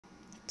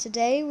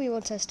Today we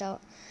will test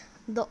out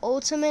the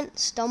ultimate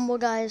Stumble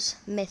Guys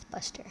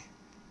Mythbuster.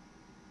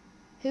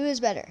 Who is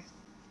better,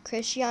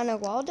 Christiano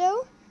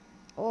Waldo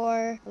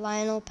or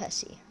Lionel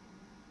Pessi?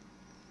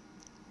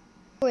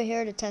 We're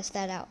here to test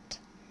that out.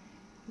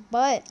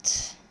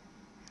 But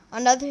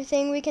another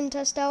thing we can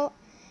test out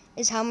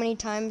is how many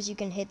times you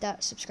can hit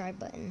that subscribe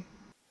button.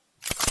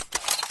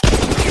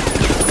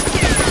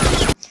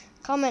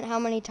 Comment how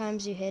many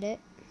times you hit it.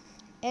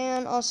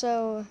 And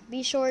also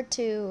be sure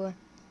to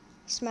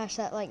smash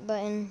that like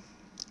button.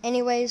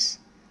 Anyways,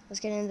 let's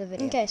get into the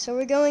video. Okay, so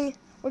we're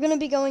gonna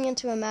be going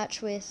into a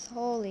match with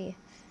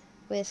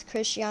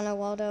Christiano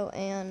Waldo,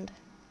 and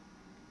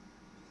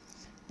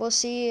we'll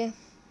see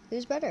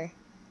who's better.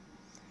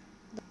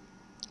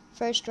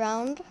 First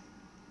round.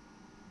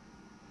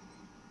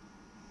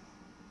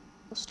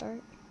 We'll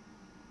start.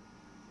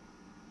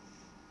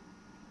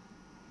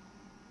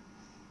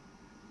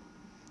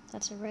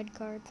 That's a red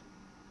card.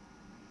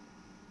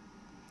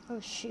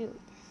 Oh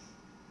shoot.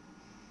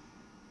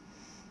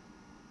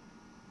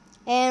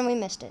 And we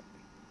missed it.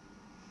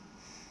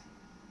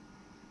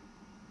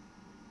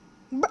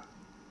 Bruh.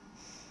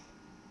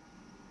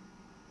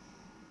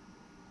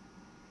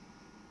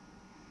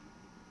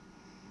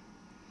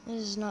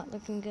 This is not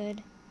looking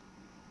good.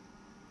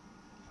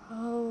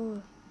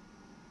 Oh.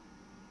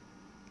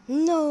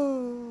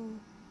 No.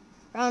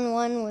 Round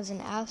 1 was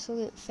an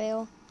absolute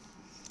fail.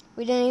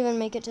 We didn't even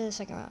make it to the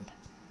second round.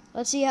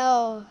 Let's see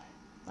how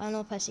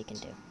Lionel Pessi can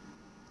do.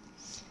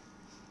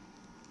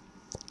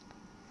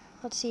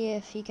 Let's see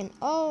if he can.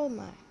 Oh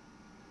my.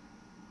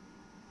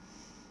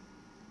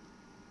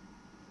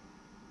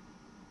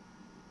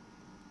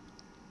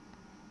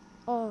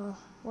 Oh,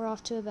 we're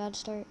off to a bad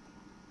start.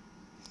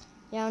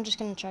 Yeah, I'm just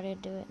gonna try to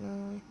do it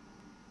normally.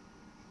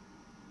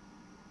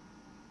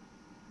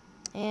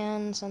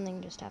 And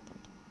something just happened.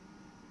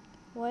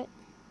 What?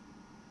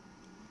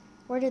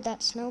 Where did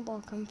that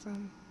snowball come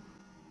from?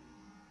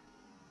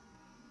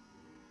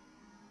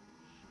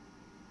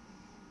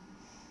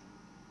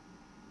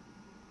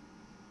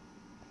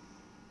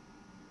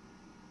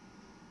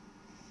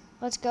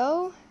 Let's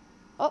go.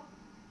 Oh.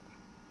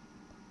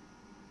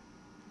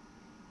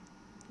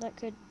 That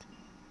could.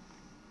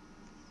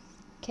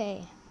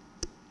 Okay.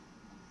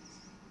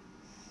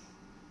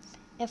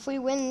 If we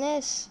win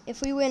this,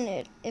 if we win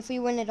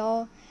it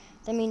all,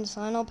 that means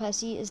Lionel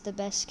Pessi is the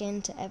best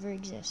skin to ever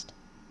exist.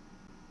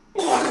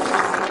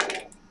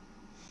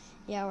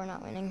 Yeah, we're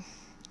not winning.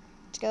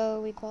 Let's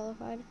go, we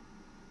qualified.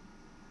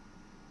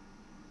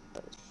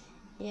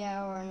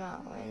 Yeah, we're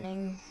not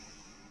winning.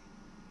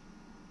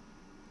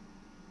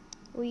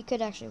 We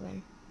could actually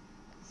win.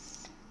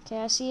 Okay,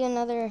 I see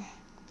another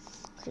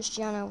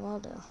Christiano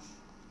Waldo.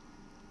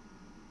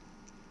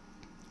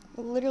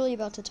 We're literally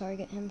about to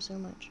target him so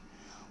much.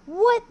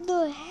 What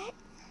the heck?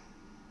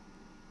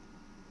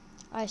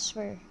 I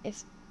swear,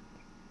 if...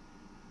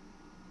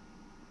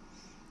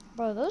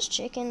 Bro, those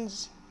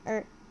chickens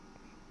are...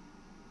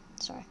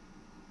 Sorry.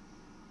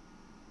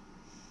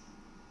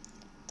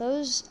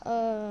 Those,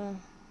 Bro!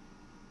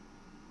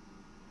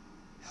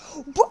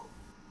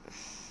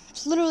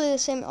 It's literally the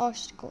same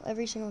obstacle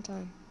every single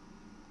time.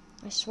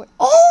 I swear.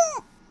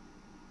 Oh!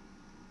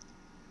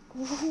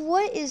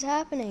 What is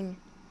happening?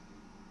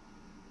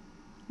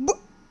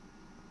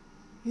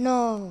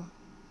 No.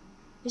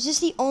 Is this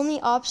the only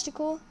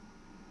obstacle?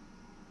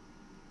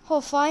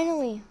 Oh,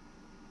 finally.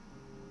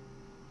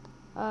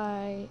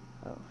 Oh,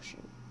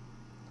 shoot.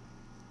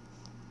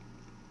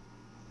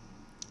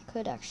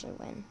 Could actually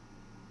win.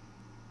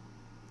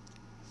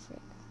 Frick.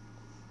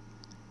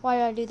 Why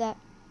did I do that?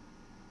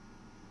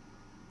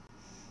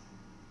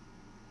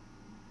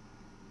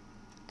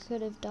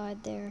 Could have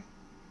died there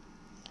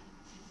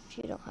if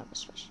you don't have a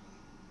special.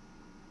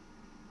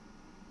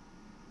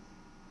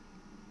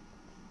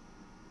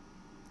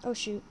 Oh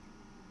shoot.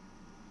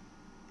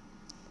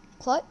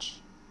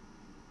 Clutch.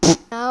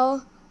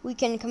 Now we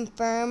can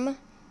confirm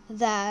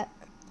that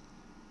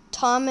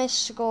Thomas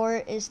Score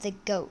is the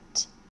GOAT.